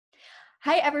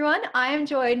Hey everyone, I am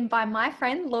joined by my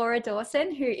friend Laura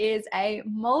Dawson, who is a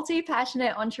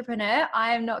multi-passionate entrepreneur.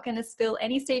 I am not going to spill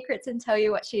any secrets and tell you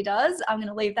what she does. I'm going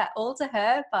to leave that all to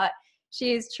her, but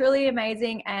she is truly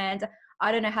amazing and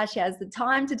I don't know how she has the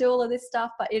time to do all of this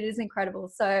stuff, but it is incredible.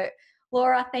 So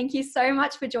Laura, thank you so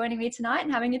much for joining me tonight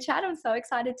and having a chat. I'm so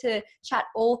excited to chat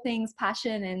all things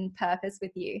passion and purpose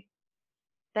with you.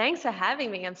 Thanks for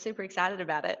having me. I'm super excited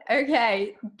about it.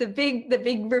 Okay, the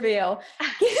big reveal.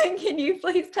 Can you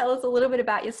please tell us a little bit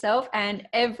about yourself and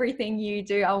everything you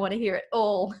do? I want to hear it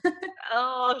all.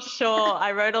 Oh, sure.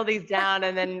 I wrote all these down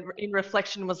and then in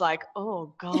reflection was like,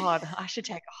 oh God, I should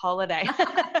take a holiday.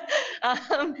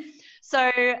 um,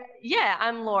 so yeah,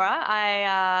 I'm Laura.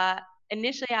 I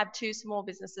initially have two small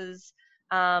businesses,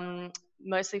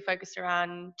 mostly focused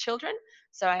around children.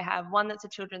 So I have one that's a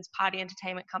children's party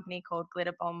entertainment company called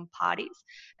Glitter Bomb Parties.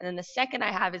 And then the second I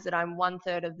have is that I'm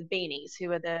 1/3 of the Beanies,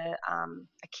 who are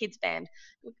a kids band.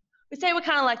 We say we're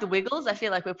kind of like the Wiggles. I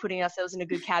feel like we're putting ourselves in a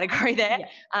good category there.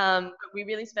 Yeah. But we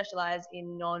really specialize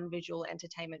in non-visual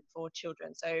entertainment for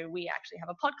children. So we actually have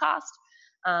a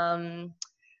podcast,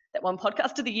 that won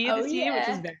Podcast of the Year Oh this year, which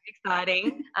is yeah. very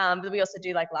exciting. But we also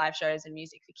do like live shows and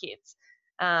music for kids.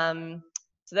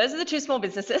 So those are the two small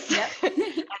businesses. Yep.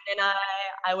 And then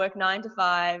I work 9 to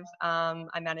 5.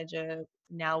 I manage a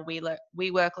now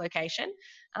WeWork location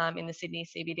in the Sydney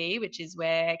CBD, which is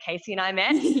where Casey and I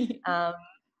met. About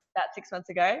 6 months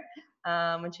ago,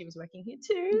 when she was working here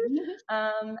too.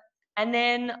 And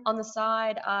then on the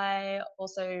side, I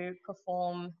also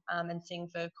perform and sing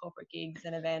for corporate gigs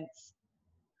and events.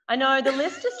 I know the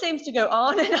list just seems to go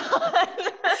on and on.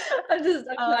 I'm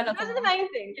trying not to Those are the laugh. main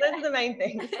things. Those are the main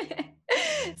things.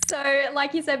 So,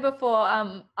 like you said before,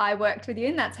 I worked with you,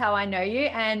 and that's how I know you.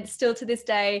 And still to this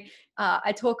day,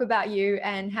 I talk about you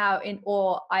and how in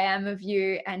awe I am of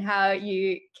you, and how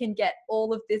you can get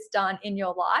all of this done in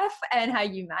your life, and how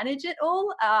you manage it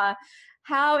all.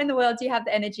 How in the world do you have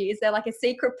the energy? Is there like a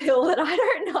secret pill that I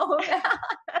don't know about?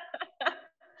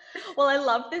 Well, I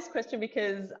love this question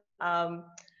because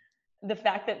the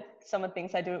fact that someone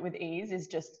thinks I do it with ease is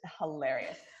just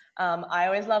hilarious. I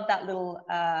always love that little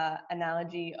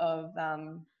analogy of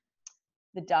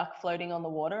the duck floating on the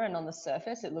water, and on the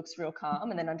surface it looks real calm,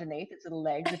 and then underneath its little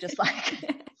legs are just like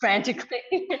frantically.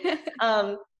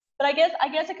 But I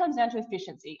guess it comes down to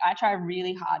efficiency. I try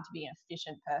really hard to be an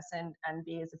efficient person and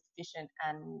be as efficient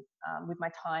and with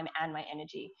my time and my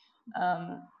energy.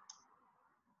 Um,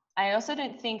 I also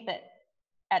don't think that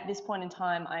at this point in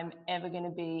time I'm ever going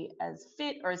to be as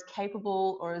fit or as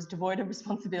capable or as devoid of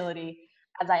responsibility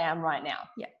as I am right now.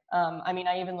 Yeah. I mean,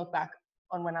 I even look back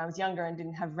on when I was younger and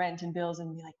didn't have rent and bills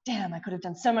and be like, damn, I could have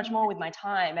done so much more with my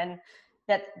time. And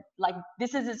that, like,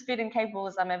 this is as fit and capable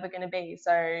as I'm ever going to be.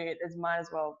 So there's might as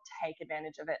well take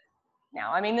advantage of it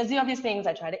now. I mean, there's the obvious things.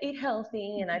 I try to eat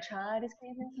healthy and I try to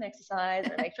squeeze in some exercise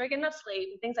and I make sure I get enough sleep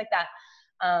and things like that.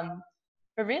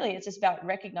 But really, it's just about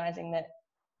recognizing that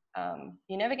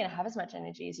you're never going to have as much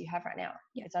energy as you have right now.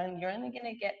 Yeah. You're only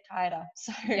going to get tighter.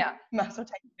 So Yeah. might as well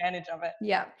take advantage of it.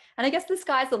 Yeah. And I guess the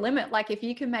sky's the limit. Like if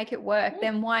you can make it work,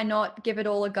 then why not give it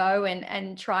all a go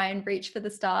and try and reach for the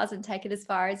stars and take it as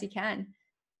far as you can.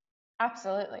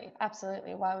 Absolutely.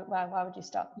 Absolutely. Why would you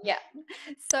stop? Yeah.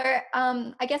 So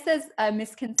I guess there's a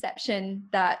misconception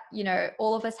that,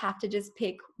 all of us have to just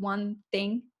pick one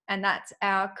thing and that's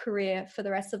our career for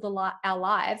the rest of our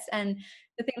lives. And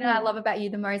the thing that I love about you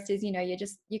the most is,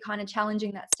 you're kind of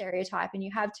challenging that stereotype, and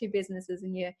you have two businesses,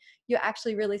 and you're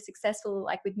actually really successful,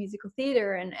 like with musical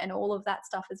theater and all of that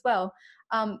stuff as well.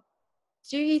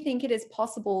 Do you think it is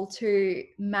possible to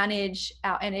manage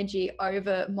our energy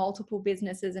over multiple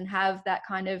businesses and have that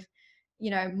kind of,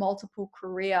 multiple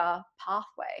career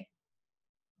pathway?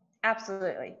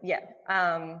 Absolutely. Yeah.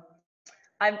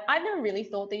 I've never really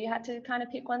thought that you had to kind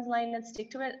of pick one's lane and stick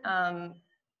to it.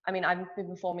 I mean, I've been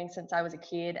performing since I was a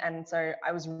kid, and so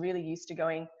I was really used to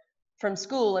going from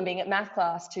school and being at math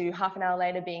class to half an hour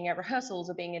later being at rehearsals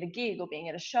or being at a gig or being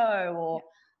at a show or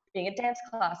being at dance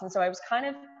class. And so I was kind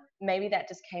of, maybe that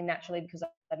just came naturally because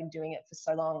I've been doing it for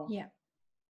so long. Yeah.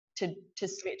 To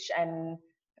switch and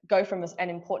go from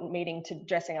an important meeting to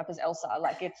dressing up as Elsa.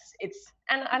 Like it's,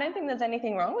 and I don't think there's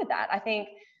anything wrong with that. I think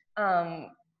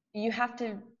you have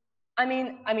to, I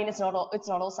mean, it's not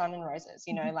all sun and roses,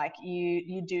 like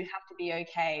you do have to be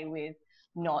okay with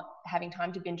not having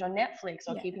time to binge on Netflix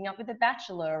or keeping up with The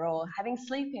Bachelor or having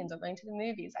sleep-ins or going to the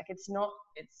movies. Like it's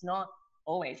not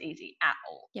always easy at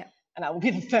all. Yeah. And I will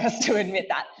be the first to admit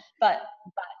that. But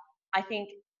I think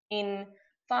in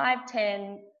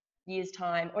 5-10 years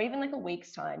time, or even like a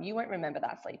week's time, you won't remember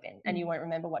that sleep in and you won't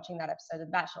remember watching that episode of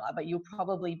The Bachelor, but you'll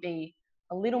probably be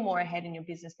a little more ahead in your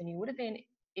business than you would have been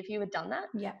if you had done that.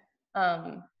 Yeah.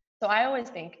 So I always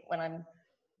think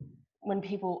when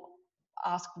people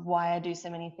ask why I do so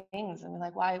many things, and they're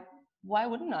like, why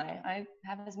wouldn't I? I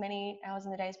have as many hours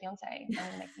in the day as Beyonce. I'm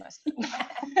going to make the most of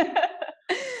it.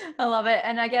 I love it.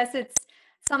 And I guess it's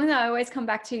something that I always come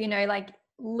back to, like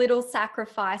little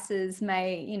sacrifices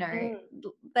may,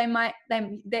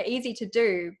 they're easy to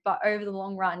do, but over the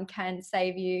long run can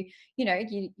save you,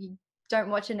 you don't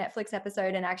watch a Netflix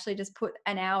episode and actually just put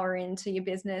an hour into your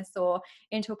business or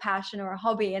into a passion or a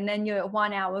hobby. And then you're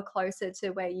 1 hour closer to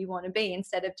where you want to be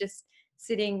instead of just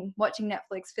sitting, watching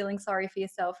Netflix, feeling sorry for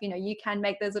yourself. You can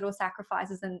make those little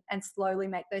sacrifices and slowly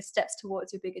make those steps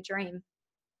towards your bigger dream.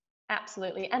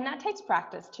 Absolutely. And that takes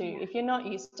practice too. If you're not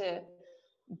used to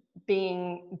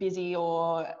being busy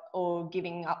or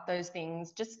giving up those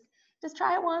things, just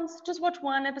try it once. Just watch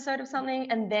one episode of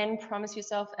something and then promise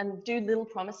yourself and do little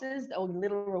promises or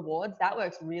little rewards. That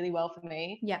works really well for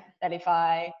me. Yeah. That if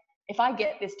I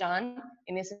get this done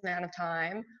in this amount of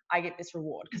time, I get this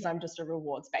reward because I'm just a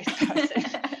rewards-based person.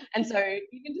 And so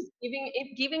even just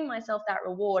giving myself that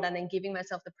reward and then giving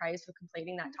myself the praise for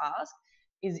completing that task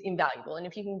is invaluable. And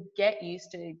if you can get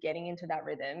used to getting into that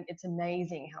rhythm, it's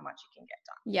amazing how much you can get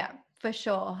done. Yeah, for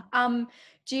sure.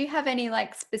 Do you have any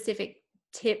like specific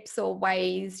tips or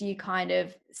ways you kind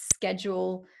of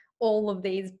schedule all of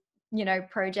these,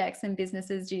 projects and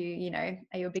businesses? Do you,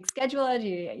 are you a big scheduler?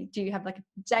 Do you have like a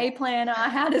day planner?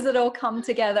 How does it all come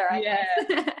together? Yeah,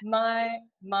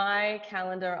 my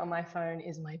calendar on my phone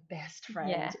is my best friend.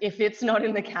 Yeah. If it's not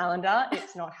in the calendar,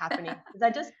 it's not happening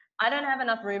because I don't have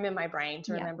enough room in my brain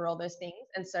to remember all those things.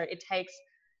 And so it takes,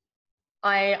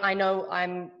 I know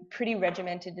I'm pretty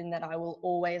regimented in that I will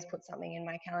always put something in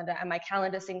my calendar, and my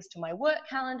calendar syncs to my work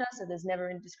calendar. So there's never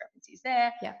any discrepancies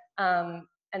there. Yeah.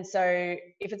 And so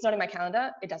if it's not in my calendar,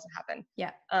 it doesn't happen.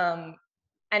 Yeah.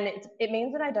 And it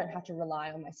means that I don't have to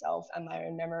rely on myself and my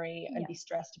own memory and be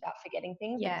stressed about forgetting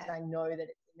things because I know that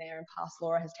it's in there and past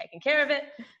Laura has taken care of it,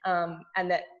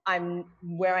 and that I'm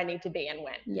where I need to be and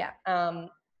when. Yeah.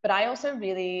 But I also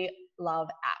really love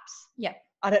apps. Yeah.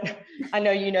 I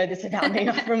know you know this about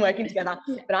me from working together,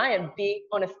 but I am big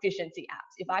on efficiency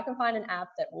apps. If I can find an app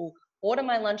that will order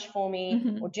my lunch for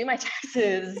me or do my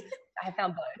taxes, I have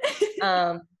found both.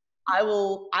 I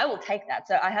will take that.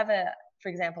 So for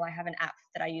example, I have an app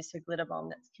that I use for Glitter Bomb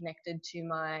that's connected to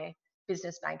my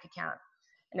business bank account.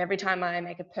 And every time I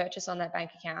make a purchase on that bank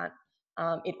account,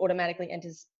 it automatically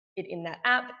enters it in that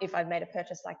app. If I've made a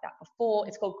purchase like that before,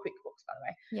 it's called QuickBooks, by the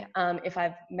way. Yeah. If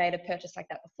I've made a purchase like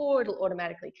that before, it'll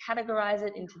automatically categorize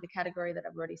it into the category that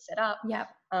I've already set up. Yeah.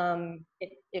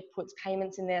 It puts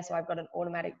payments in there, so I've got an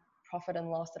automatic profit and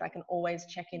loss that I can always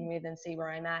check in with and see where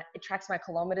I'm at. It tracks my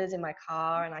kilometers in my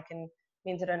car, and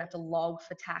means I don't have to log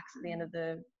for tax at the end of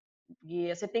the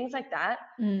year. So things like that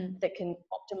that can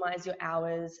optimize your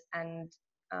hours and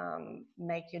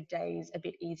make your days a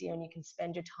bit easier, and you can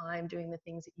spend your time doing the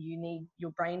things that you need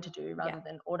your brain to do rather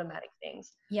than automatic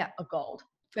things. Are gold.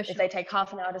 For sure. If they take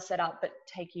half an hour to set up but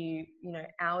take you,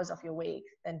 hours off your week,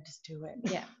 then just do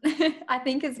it. Yeah. I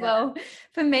think as well,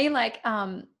 for me, like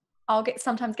I'll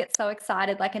sometimes get so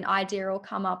excited, like an idea will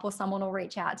come up or someone will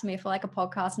reach out to me for like a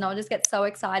podcast, and I'll just get so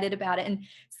excited about it and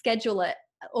schedule it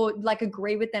or like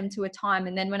agree with them to a time.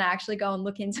 And then when I actually go and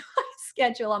look into my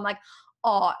schedule, I'm like,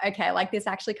 oh, okay, like this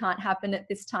actually can't happen at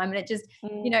this time. And it just,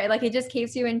 like it just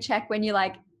keeps you in check when you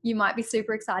you might be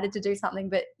super excited to do something,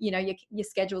 but your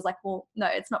schedule's like, well, no,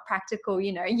 it's not practical.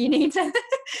 You need to,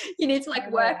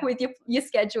 like work with your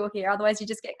schedule here. Otherwise you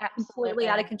just get completely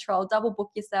out of control, double book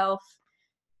yourself.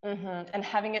 And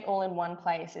having it all in one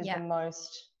place is the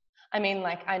most, I mean,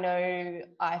 like I know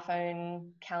iPhone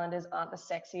calendars aren't the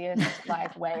sexiest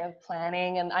like way of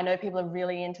planning. And I know people are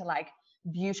really into like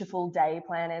beautiful day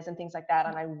planners and things like that.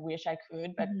 And I wish I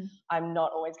could, but I'm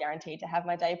not always guaranteed to have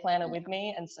my day planner with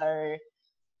me. And so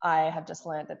I have just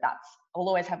learned that I will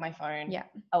always have my phone. Yeah.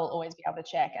 I will always be able to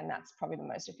check. And that's probably the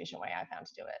most efficient way I found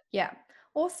to do it. Yeah.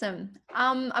 Awesome.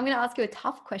 I'm going to ask you a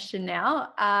tough question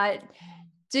now.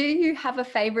 Do you have a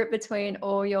favorite between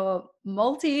all your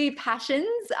multi-passions?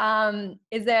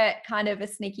 Is there kind of a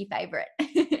sneaky favorite?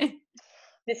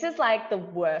 This is like the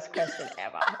worst question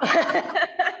ever.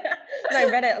 When I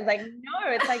read it, I was like,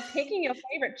 no, it's like picking your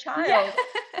favorite child.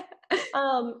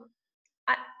 Yeah.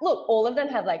 Look, all of them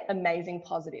have like amazing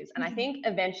positives. And I think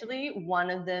eventually one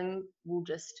of them will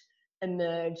just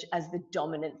emerge as the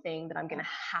dominant thing that I'm going to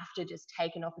have to just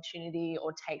take an opportunity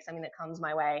or take something that comes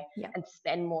my way and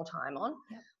spend more time on.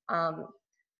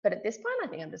 But at this point, I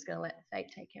think I'm just going to let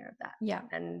fate take care of that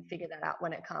and figure that out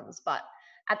when it comes. But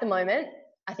at the moment,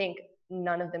 I think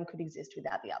none of them could exist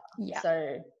without the other.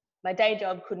 So my day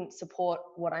job couldn't support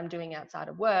what I'm doing outside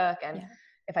of work. And Yeah.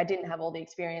 if I didn't have all the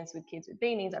experience with kids with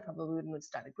beanies, I probably wouldn't have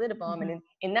started Glitter Bomb. Mm-hmm. And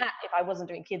in that, if I wasn't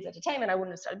doing kids entertainment, I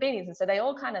wouldn't have started beanies. And so they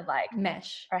all kind of like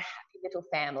Mesh. are a happy little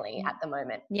family at the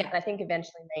moment. Yeah. And I think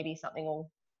eventually maybe something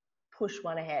will push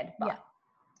one ahead. But Yeah.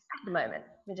 at the moment,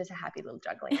 we're just a happy little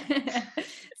juggling.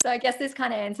 So I guess this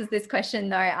kind of answers this question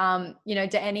though. You know,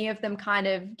 do any of them kind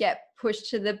of get pushed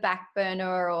to the back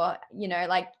burner, or, you know,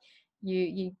 like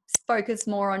you focus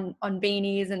more on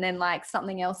beanies and then like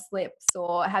something else slips,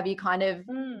 or have you kind of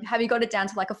have you got it down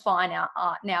to like a fine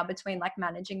art now between like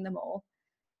managing them all?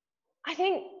 I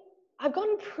think I've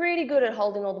gotten pretty good at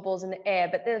holding all the balls in the air,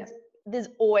 but there's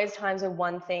always times where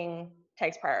one thing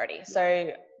takes priority.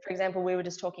 So for example, we were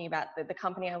just talking about the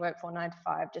company I work for, 9 to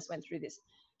 5, just went through this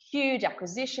huge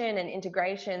acquisition and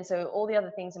integration. So all the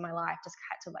other things in my life just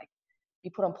had to like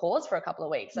be put on pause for a couple of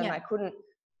weeks, and I couldn't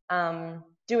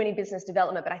do any business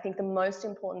development. But I think the most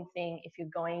important thing, if you're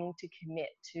going to commit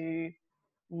to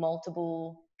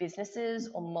multiple businesses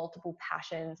or multiple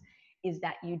passions, is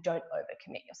that you don't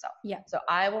overcommit yourself. Yeah. So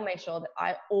I will make sure that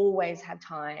I always have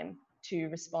time to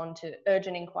respond to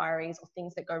urgent inquiries or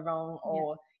things that go wrong,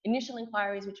 or initial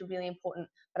inquiries, which are really important,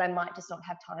 but I might just not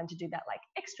have time to do that like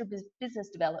extra business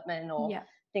development or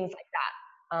things like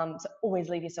that. So always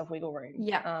leave yourself wiggle room.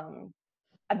 Yeah.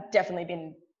 I've definitely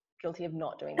been guilty of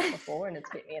not doing that before, and it's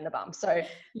bit me in the bum. So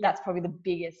that's probably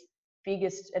the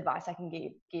biggest advice I can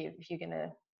give if you're going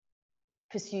to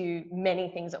pursue many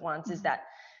things at once, is that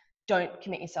don't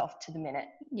commit yourself to the minute.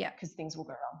 Yeah. Because things will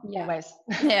go wrong. Yeah. Always.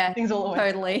 Yeah. Things will always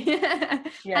totally.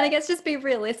 And I guess just be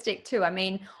realistic too. I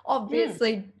mean,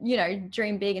 obviously, you know,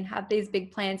 dream big and have these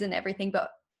big plans and everything,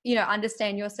 but, you know,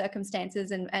 understand your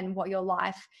circumstances and what your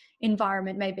life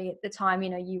environment may be at the time. You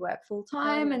know, you work full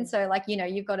time. And so like, you know,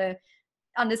 you've got to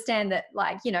understand that,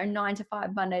 like, you know, 9 to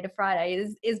 5, Monday to Friday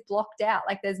is blocked out.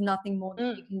 Like there's nothing more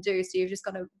that you can do. So you've just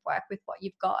got to work with what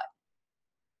you've got.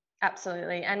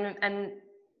 Absolutely. And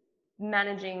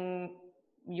managing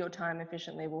your time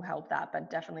efficiently will help that, but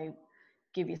definitely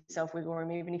give yourself wiggle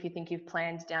room, even if you think you've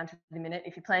planned down to the minute.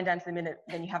 If you plan down to the minute,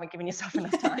 then you haven't given yourself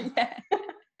enough time.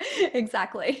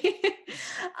 Exactly.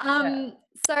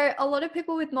 So a lot of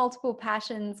people with multiple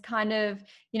passions kind of,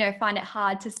 you know, find it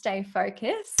hard to stay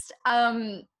focused.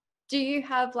 Do you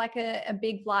have like a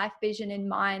big life vision in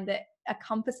mind that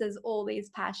encompasses all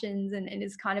these passions and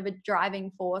is kind of a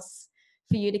driving force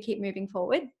for you to keep moving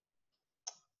forward?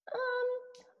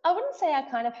 I wouldn't say I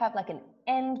kind of have like an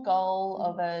end goal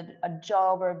of a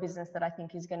job or a business that I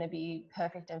think is going to be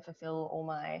perfect and fulfill all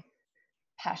my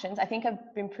passions. I think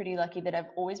I've been pretty lucky that I've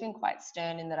always been quite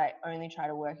stern in that I only try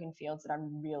to work in fields that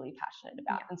I'm really passionate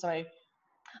about. And so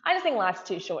I just think life's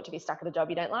too short to be stuck at a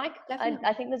job you don't like.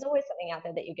 I think there's always something out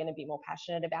there that you're going to be more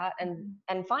passionate about,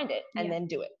 and find it and then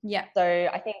do it. So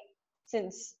I think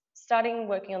since starting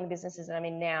working on the businesses that I'm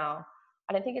in now,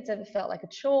 I don't think it's ever felt like a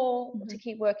chore to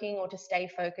keep working or to stay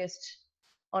focused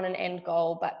on an end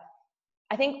goal. But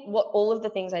I think what all of the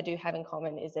things I do have in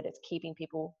common is that it's keeping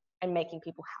people and making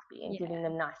people happy and giving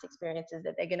them nice experiences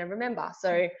that they're going to remember. So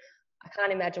I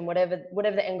can't imagine whatever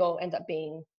the end goal ends up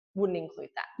being wouldn't include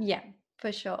that. Yeah,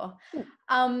 for sure.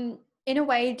 In a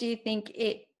way, do you think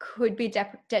it could be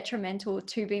detrimental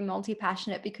to be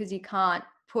multi-passionate because you can't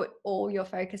put all your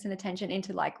focus and attention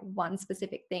into like one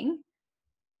specific thing?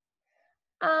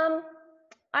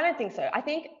 I don't think so. I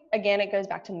think, again, it goes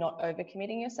back to not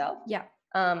overcommitting yourself.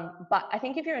 But I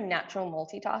think if you're a natural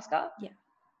multitasker,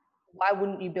 why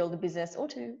wouldn't you build a business or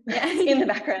two in the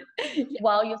background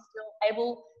while you're still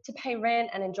able to pay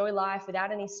rent and enjoy life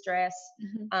without any stress?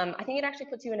 I think it actually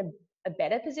puts you in a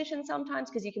better position sometimes,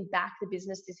 because you can back the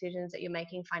business decisions that you're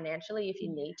making financially if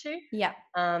you need to.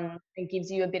 It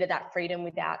gives you a bit of that freedom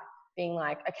without being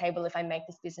like, okay, well, if I make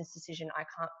this business decision, I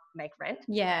can't make rent.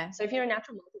 So if you're a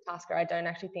natural multitasker, I don't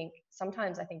actually think,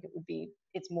 sometimes I think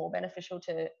it's more beneficial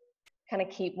to kind of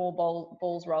keep more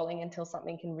balls rolling until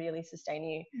something can really sustain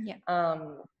you.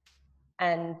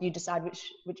 And you decide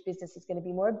which business is going to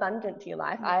be more abundant to your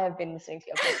life. I have been listening to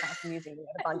your podcast and using the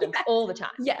word abundance all the time.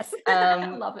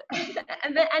 Love it.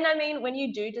 And I mean, when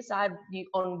you do decide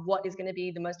on what is going to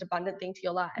be the most abundant thing to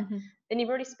your life, then you've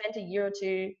already spent a year or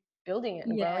two building it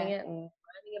and growing it and learning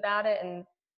about it, and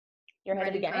you're ahead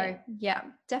of the game. Yeah,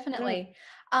 definitely.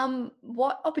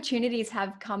 What opportunities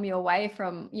have come your way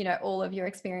from, you know, all of your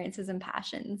experiences and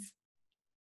passions?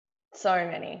 So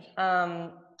many.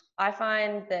 I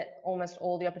find that almost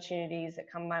all the opportunities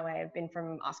that come my way have been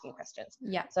from asking questions.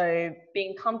 So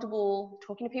being comfortable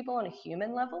talking to people on a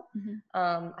human level.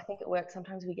 I think at work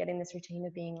sometimes we get in this routine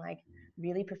of being like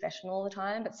really professional all the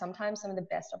time, but sometimes some of the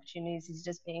best opportunities is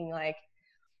just being like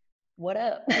what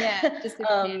up? Yeah, just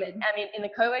I appeared. mean, in the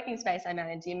co-working space I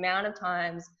manage, the amount of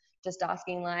times just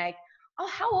asking like, oh,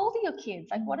 how old are your kids?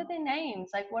 Like, what are their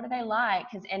names? Like, what are they like?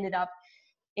 Has ended up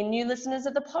in new listeners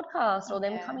of the podcast, or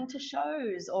them Yeah. coming to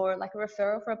shows, or like a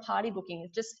referral for a party booking.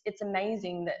 It's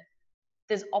amazing that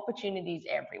there's opportunities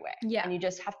everywhere. Yeah. And you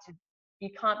just have to, you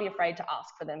can't be afraid to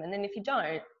ask for them. And then if you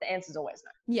don't, the answer is always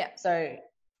no. Yeah. So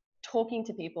talking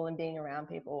to people and being around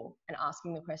people and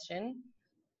asking the question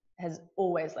has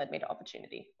always led me to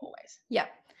opportunity, always. Yeah.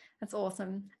 That's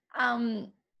awesome.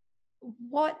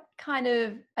 What kind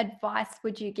of advice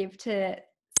would you give to,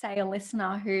 say, a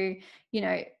listener who, you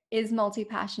know, is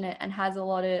multi-passionate and has a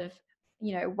lot of,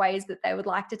 you know, ways that they would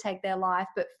like to take their life,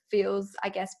 but feels, I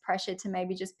guess, pressure to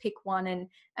maybe just pick one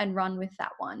and run with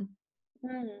that one?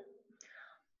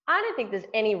 I don't think there's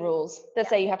any rules that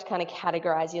say you have to kind of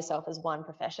categorize yourself as one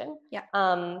profession. Yeah.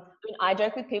 I mean, I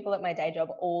joke with people at my day job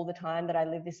all the time that I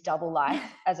live this double life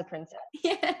as a princess.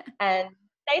 Yeah. And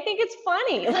they think it's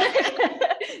funny.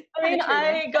 I mean,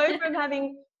 I go from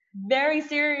having very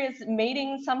serious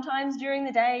meetings sometimes during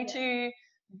the day to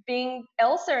being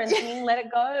Elsa and singing Let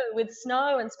It Go with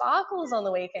snow and sparkles on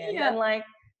the weekend. Yeah. And like,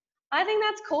 I think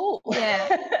that's cool. Yeah,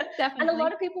 And a definitely.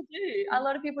 lot of people do. A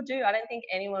lot of people do. I don't think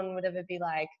anyone would ever be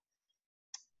like,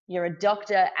 you're a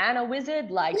doctor and a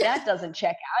wizard. Like, that doesn't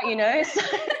check out, you know? So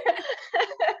I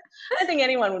don't think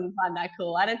anyone would find that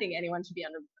cool. I don't think anyone should be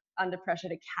under pressure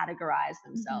to categorize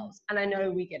themselves. And I know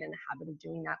we get in the habit of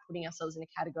doing that, putting ourselves in a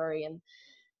category. And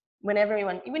when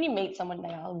you meet someone,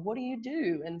 they are, what do you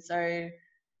do? And so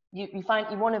you find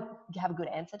you want to have a good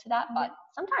answer to that, but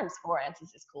sometimes 4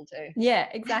 answers is cool too. Yeah,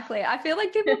 exactly. I feel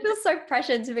like people feel so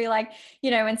pressured to be like,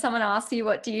 you know, when someone asks you,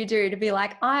 what do you do? To be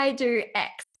like, I do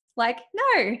X. Like,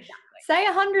 no, say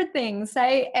 100 things,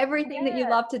 say everything that you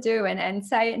love to do, and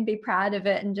say it and be proud of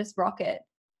it and just rock it.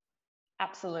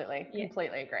 Absolutely.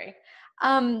 Completely agree.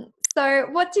 So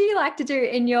what do you like to do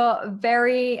in your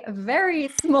very, very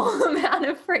small amount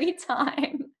of free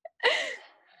time?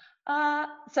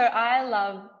 So I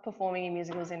love performing in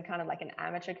musicals in kind of like an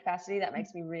amateur capacity. That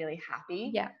makes me really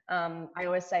happy. Yeah. I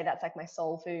always say that's like my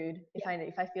soul food.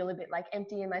 If I feel a bit like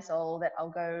empty in my soul, that I'll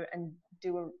go and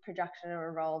do a production or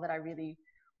a role that I really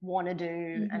want to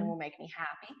do and will make me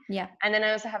happy. Yeah. And then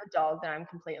I also have a dog that I'm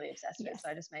completely obsessed with. So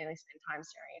I just mainly spend time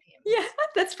staring at him. Yeah,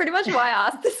 that's pretty much why I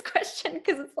asked this question,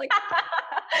 because it's like,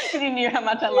 because you knew how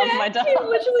much I love my dog. He's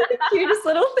literally the cutest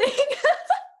little thing.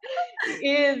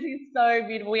 He is. He's so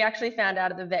beautiful. We actually found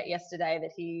out at the vet yesterday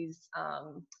that he's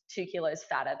 2 kilos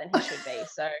fatter than he should be.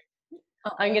 So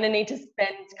I'm going to need to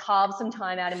carve some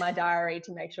time out in my diary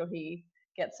to make sure he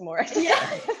gets some more exercise.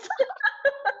 Yeah.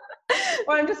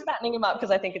 Or I'm just fattening him up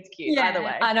because I think it's cute. Yeah, either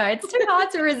way. I know. It's too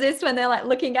hard to resist when they're like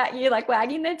looking at you, like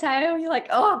wagging their tail. You're like,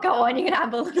 oh, go on, you can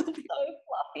have a little bit. So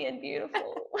fluffy and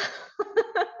beautiful.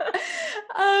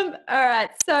 All right.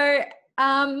 So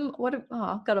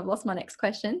oh God, I've lost my next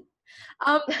question.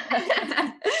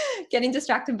 Getting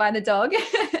distracted by the dog.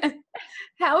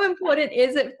 How important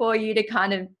is it for you to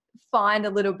kind of find a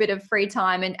little bit of free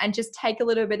time and just take a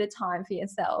little bit of time for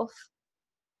yourself?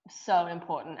 So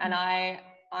important. And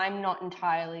I'm not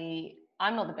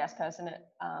the best person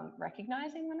at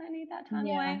recognizing when I need that time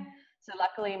away. So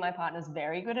luckily my partner's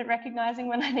very good at recognizing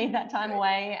when I need that time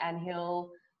away, and he'll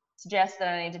suggest that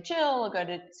I need to chill,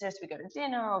 or suggest we go to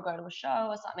dinner or go to a show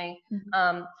or something.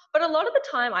 But a lot of the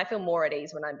time I feel more at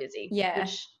ease when I'm busy. Yeah.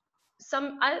 Which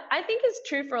I think is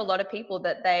true for a lot of people,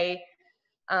 that they,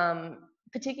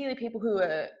 particularly people who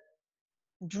are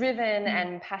driven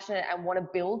and passionate and want to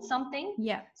build something.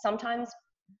 Yeah. Sometimes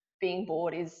being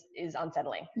bored is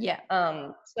unsettling. Yeah.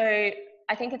 So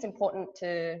I think it's important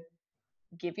to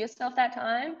give yourself that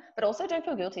time, but also don't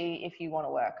feel guilty if you want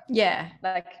to work. Yeah.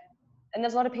 And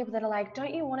there's a lot of people that are like,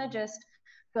 don't you want to just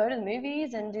go to the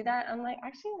movies and do that? I'm like,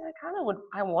 actually,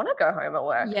 I want to go home at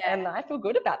work. Yeah. And I feel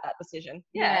good about that decision.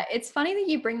 Yeah. It's funny that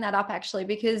you bring that up, actually,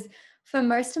 because for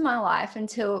most of my life,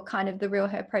 until kind of the Real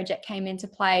Her project came into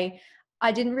play,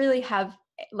 I didn't really have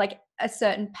like a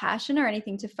certain passion or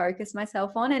anything to focus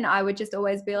myself on. And I would just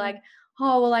always be like,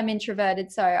 oh, well, I'm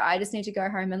introverted, so I just need to go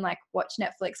home and like watch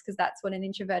Netflix because that's what an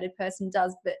introverted person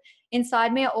does. But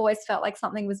inside me, I always felt like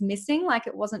something was missing, like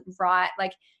it wasn't right.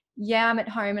 Like, yeah, I'm at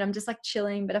home and I'm just like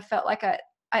chilling, but I felt like I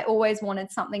always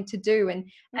wanted something to do. And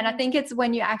I think it's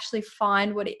when you actually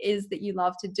find what it is that you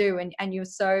love to do, and you're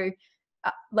so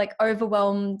like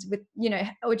overwhelmed with,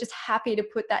 or just happy to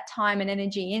put that time and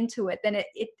energy into it, then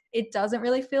it doesn't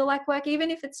really feel like work.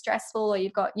 Even if it's stressful or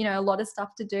you've got, a lot of stuff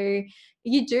to do,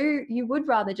 you would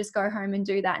rather just go home and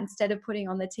do that instead of putting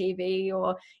on the TV.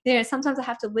 Or, sometimes I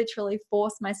have to literally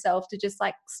force myself to just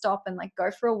like stop and like go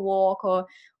for a walk, or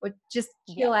just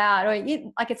chill out, or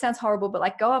like, it sounds horrible, but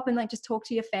like go up and like just talk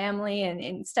to your family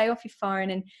and stay off your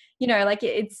phone. And, like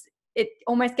it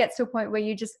almost gets to a point where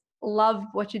you just love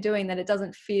what you're doing, that it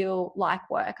doesn't feel like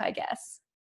work, I guess.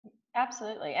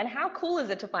 Absolutely. And how cool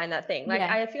is it to find that thing? Like,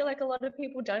 Yeah. I feel like a lot of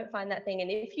people don't find that thing. And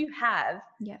if you have,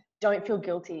 Yeah. don't feel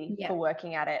guilty Yeah. for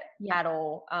working at it Yeah. at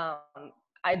all.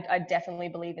 I definitely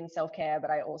believe in self-care,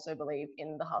 but I also believe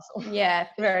in the hustle. Yeah,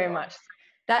 very sure. much.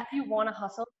 That, if you want to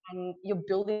hustle and you're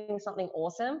building something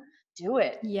awesome, do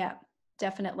it. yeah,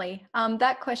 definitely.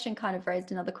 That question kind of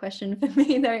raised another question for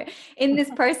me though. In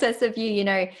this process of you,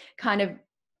 kind of,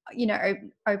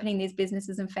 opening these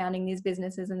businesses and founding these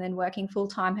businesses and then working full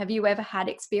time, have you ever had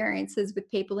experiences with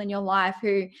people in your life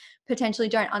who potentially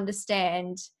don't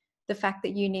understand the fact that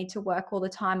you need to work all the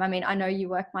time? I mean, I know you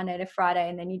work Monday to Friday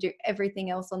and then you do everything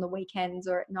else on the weekends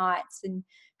or at nights. And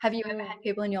have you ever had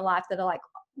people in your life that are like,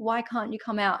 why can't you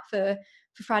come out for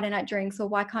Friday night drinks, or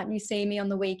why can't you see me on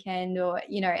the weekend? Or,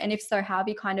 and if so, how have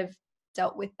you kind of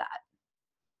dealt with that?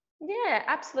 Yeah,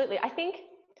 absolutely. I think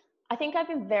I've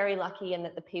been very lucky in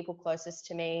that the people closest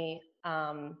to me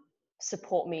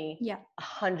support me Yeah.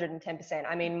 110%.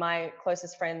 I mean, my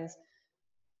closest friends,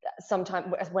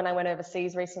 sometimes when I went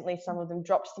overseas recently, some of them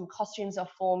dropped some costumes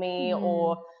off for me,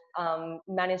 or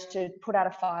managed to put out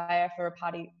a fire for a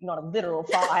party, not a literal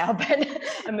fire, but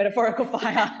a metaphorical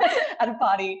fire at a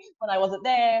party when I wasn't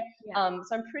there. Yeah.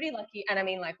 So I'm pretty lucky. And I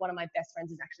mean, like, one of my best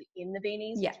friends is actually in the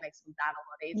beanies, Yeah. which makes that a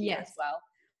lot easier Yes. as well.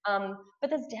 But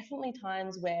there's definitely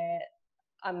times where,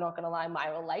 I'm not going to lie, my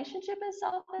relationship has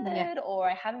suffered, or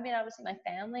I haven't been able to see my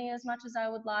family as much as I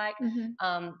would like.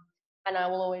 And I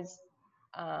will always,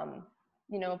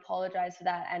 apologize for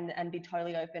that and be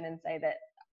totally open and say that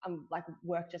like,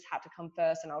 work just had to come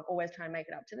first, and I'll always try and make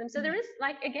it up to them. So there is,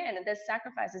 like, again, there's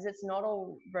sacrifices. It's not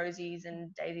all rosies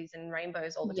and daisies and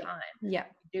rainbows all the time. Yeah.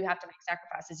 You do have to make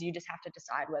sacrifices. You just have to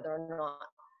decide whether or not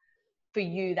for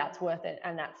you that's worth it,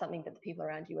 and that's something that the people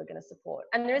around you are going to support.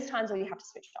 And there is times where you have to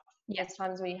switch off. There's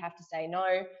times where you have to say, no,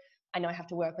 I know I have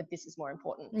to work, but this is more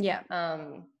important. Yeah.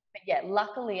 But yeah,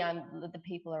 luckily the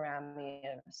people around me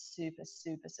are super,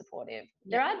 super supportive.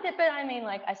 But I mean,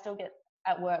 like, I still get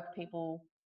at work, people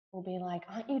will be like,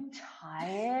 aren't you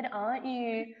tired? Aren't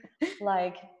you,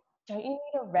 like, don't you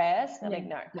need a rest? And I'm like,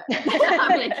 no.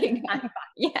 I'm fine.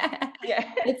 Yeah.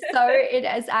 Yeah. It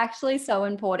is actually so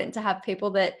important to have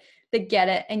people that get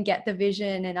it and get the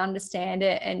vision and understand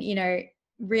it, and,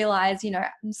 realize,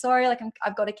 I'm sorry, like,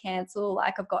 I've got to cancel,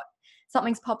 like, I've got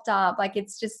something's popped up. Like,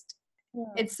 it's just,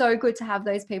 it's so good to have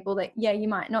those people that, yeah, you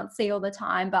might not see all the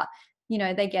time, but,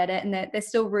 they get it, and they're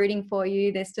still rooting for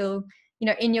you. They're still,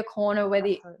 in your corner,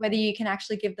 whether you can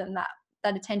actually give them that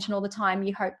attention all the time.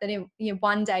 You hope that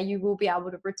one day you will be able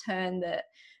to return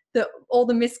all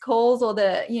the missed calls, or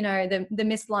the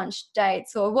missed lunch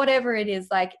dates, or whatever it is.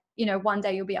 Like, one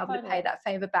day you'll be able to pay that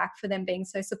favor back for them being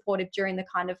so supportive during the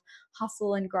kind of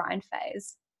hustle and grind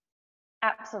phase.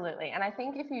 Absolutely. And I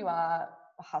think if you are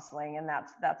hustling and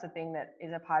that's a thing that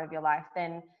is a part of your life,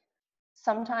 then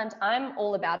sometimes I'm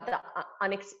all about the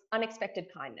unexpected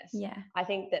kindness. Yeah. I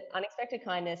think that unexpected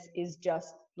kindness is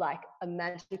just like a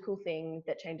magical thing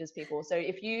that changes people. So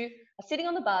if you are sitting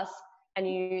on the bus and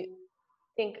you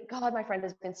think, God, my friend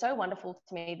has been so wonderful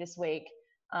to me this week.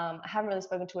 I haven't really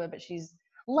spoken to her, but she's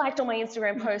liked all my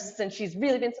Instagram posts and she's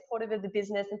really been supportive of the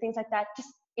business and things like that. Just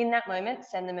in that moment,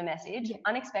 send them a message,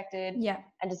 unexpected,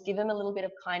 and just give them a little bit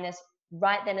of kindness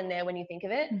right then and there when you think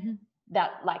of it.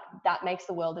 That makes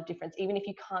the world of difference. Even if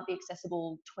you can't be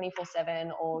accessible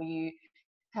 24/7, or you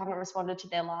haven't responded to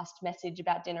their last message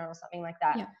about dinner or something like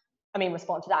that. I mean,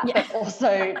 respond to that, but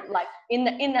also, like,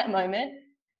 in that moment,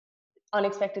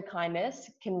 unexpected kindness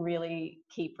can really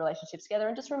keep relationships together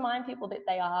and just remind people that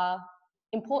they are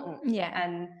important.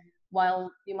 And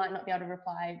while you might not be able to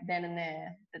reply then and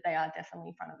there, that they are definitely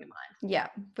in front of your mind. Yeah,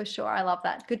 for sure. I love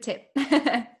that. Good tip.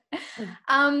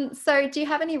 So do you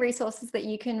have any resources that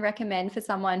you can recommend for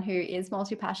someone who is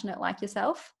multi-passionate like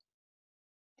yourself?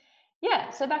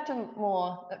 Yeah, so back to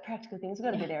more practical things.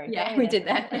 We've got a bit airy. Yeah, we did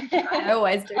that. I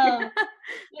always do.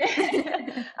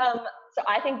 So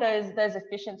I think those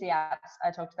efficiency apps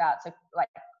I talked about. So, like,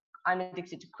 I'm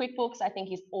addicted to QuickBooks. I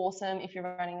think is awesome if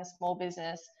you're running a small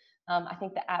business. I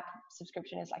think the app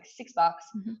subscription is like $6,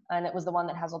 and it was the one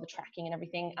that has all the tracking and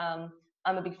everything. I'm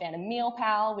a big fan of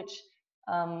MealPal, which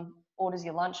orders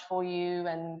your lunch for you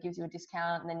and gives you a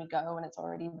discount, and then you go and it's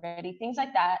already ready. Things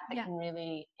like that can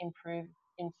really improve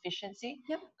efficiency.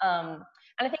 And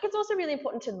I think it's also really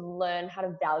important to learn how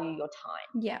to value your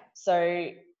time.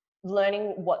 So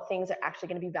learning what things are actually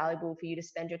going to be valuable for you to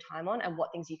spend your time on and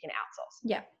what things you can outsource.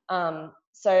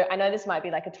 So I know this might be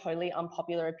like a totally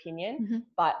unpopular opinion,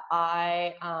 but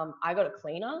I got a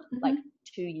cleaner like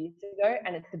 2 years ago,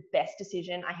 and it's the best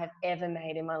decision I have ever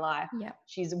made in my life.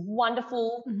 She's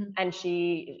wonderful, and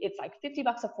it's like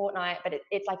 $50 a fortnight, but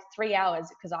it's like 3 hours,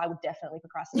 because I would definitely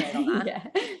procrastinate on that.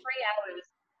 3 hours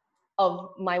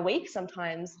of my week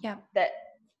sometimes that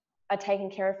are taken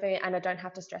care of for you, and I don't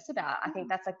have to stress about. I think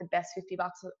that's like the best $50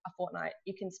 a fortnight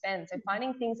you can spend. So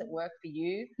finding things that work for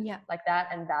you like that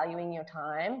and valuing your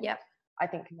time, I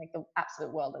think can make the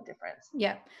absolute world of difference.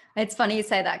 It's funny you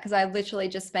say that, because I literally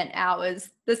just spent hours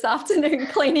this afternoon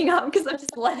cleaning up, because I've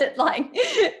just let it like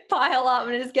pile up,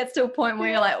 and it just gets to a point where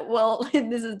you're like, well,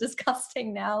 this is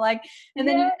disgusting now. Like, and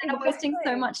then you end up wasting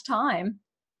so much time.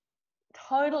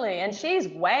 Totally. And she's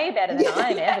way better than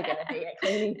I'm ever going to be at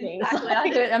cleaning things. Exactly. I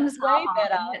do it. I'm just way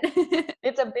better.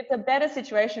 It's a better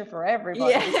situation for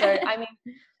everybody. So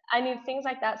I mean, things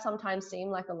like that sometimes seem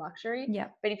like a luxury.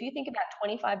 But if you think about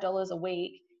 $25 a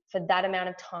week for that amount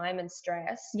of time and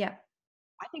stress, I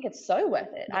think it's so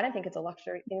worth it. I don't think it's a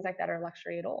luxury. Things like that are a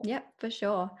luxury at all. For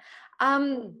sure.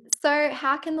 So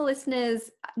how can the listeners,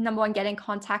 number one, get in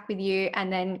contact with you, and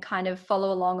then kind of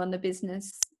follow along on the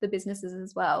businesses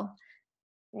as well?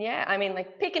 I mean,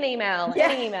 like, pick an email,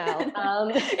 any email.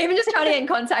 Even just trying to get in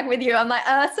contact with you, I'm like,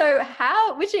 so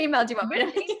which email do you want me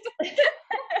to?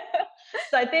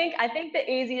 So I think the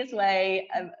easiest way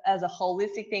as a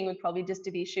holistic thing would probably just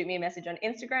to be shoot me a message on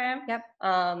Instagram.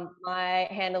 My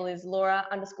handle is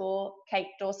Laura_Kate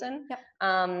Dawson.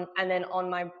 And then on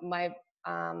my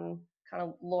kind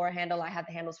of Laura handle, I have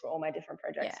the handles for all my different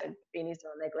projects. So beanies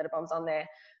are on there, glitter bombs on there,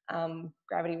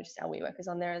 Gravity, which is our WeWork, is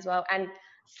on there as well. And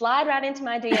slide right into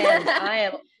my DMs. I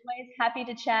am always happy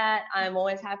to chat. I'm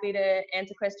always happy to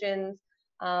answer questions.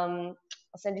 I'll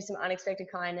send you some unexpected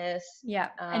kindness.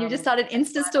 And you just started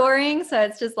Insta storying, so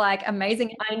it's just like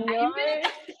amazing. I know.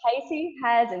 Casey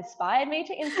has inspired me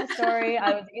to Insta story.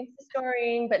 I was Insta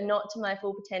storying, but not to my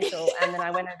full potential. And then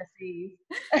I went overseas,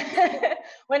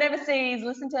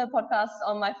 listened to a podcast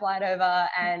on my flight over,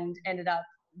 and ended up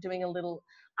doing a little,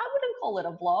 I wouldn't call it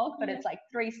a vlog, but it's like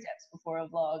 3 steps before a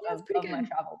vlog of my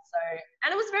travels. So,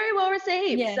 and it was very well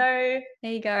received. So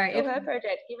there you go. Her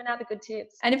project, giving out the good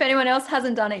tips. And if anyone else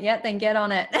hasn't done it yet, then get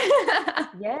on it.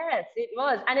 Yes, it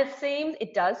was. And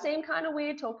it does seem kind of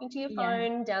weird talking to your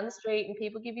phone down the street and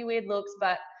people give you weird looks,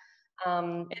 but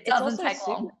it doesn't take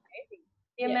long.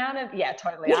 The amount of,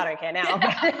 totally. I don't care now.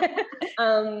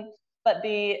 But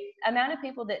the amount of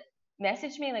people that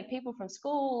messaged me, like people from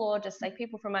school or just like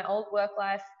people from my old work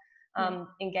life,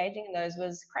 engaging in those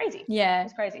was crazy. It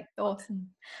was crazy. Awesome.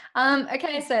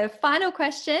 Okay, so final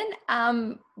question.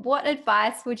 What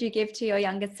advice would you give to your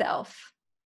younger self?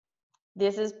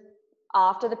 This is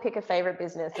after the pick a favorite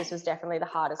business. This was definitely the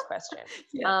hardest question.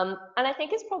 And I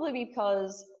think it's probably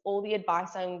because all the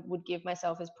advice I would give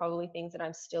myself is probably things that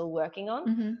I'm still working on.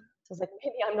 So I was like,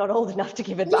 maybe I'm not old enough to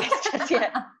give advice just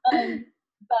yet.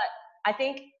 But I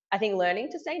think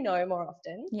learning to say no more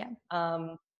often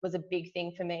was a big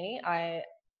thing for me.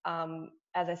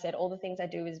 As I said, all the things I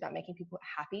do is about making people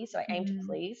happy. So I aim to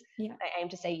please. I aim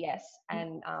to say yes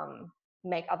and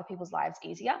make other people's lives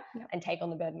easier and take on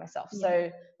the burden myself.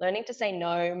 So learning to say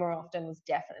no more often was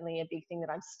definitely a big thing that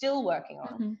I'm still working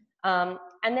on.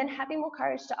 And then having more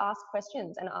courage to ask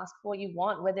questions and ask for what you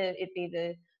want, whether it be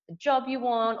the job you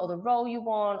want or the role you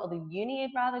want or the uni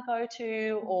you'd rather go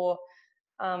to or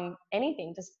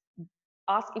anything. Just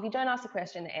ask. If you don't ask the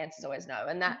question, the answer's always no.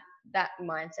 And that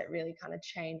mindset really kind of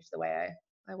changed the way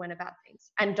I went about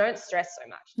things. And don't stress so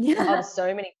much. There's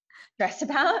so many stress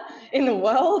about in the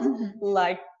world.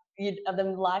 Like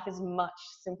the life is much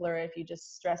simpler if you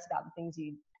just stress about the things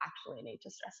you actually need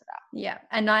to stress about.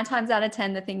 And 9 times out of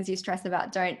 10, the things you stress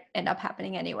about don't end up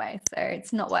happening anyway. So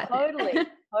it's not worth it.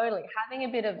 Totally. Having a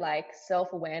bit of like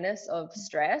self-awareness of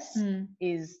stress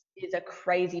is a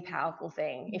crazy powerful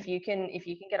thing. If you can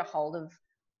get a hold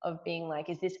of being like,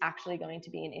 is this actually going to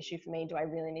be an issue for me? Do I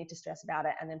really need to stress about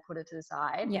it? And then put it to the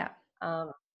side.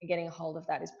 Getting a hold of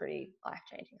that is pretty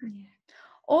life-changing.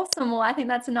 Awesome. Well, I think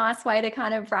that's a nice way to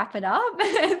kind of wrap it up.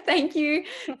 Thank you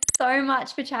so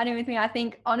much for chatting with me. I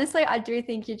think, honestly, I do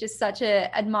think you're just such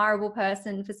an admirable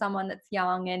person for someone that's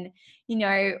young and, you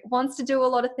know, wants to do a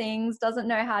lot of things, doesn't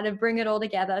know how to bring it all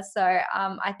together. So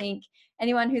I think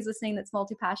anyone who's listening that's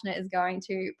multi-passionate is going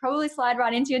to probably slide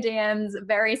right into your DMs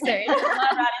very soon. Slide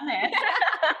right in there.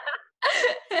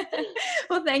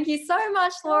 Well, thank you so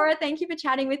much, Laura. Thank you for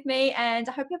chatting with me, and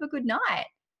I hope you have a good night.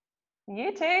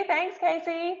 You too. Thanks,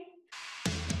 Casey.